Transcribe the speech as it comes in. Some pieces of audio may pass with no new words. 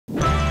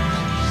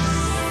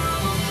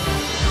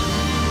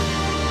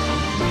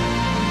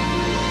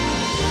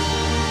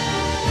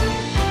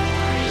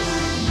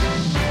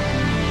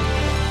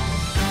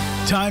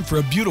Time for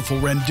a beautiful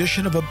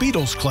rendition of a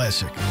Beatles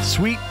classic,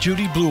 Sweet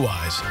Judy Blue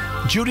Eyes,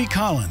 Judy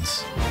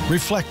Collins,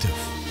 Reflective,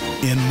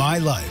 In My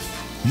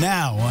Life.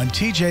 Now on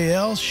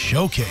TJL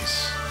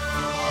Showcase.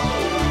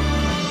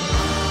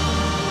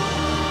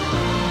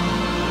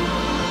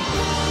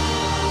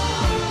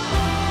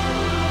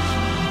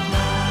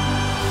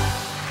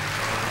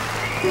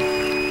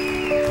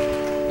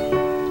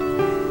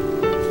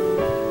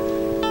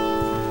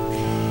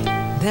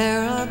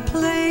 There are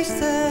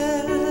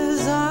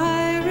places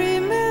I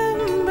remember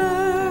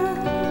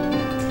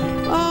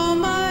all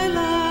my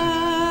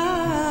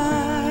life,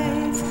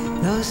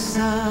 though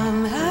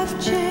some have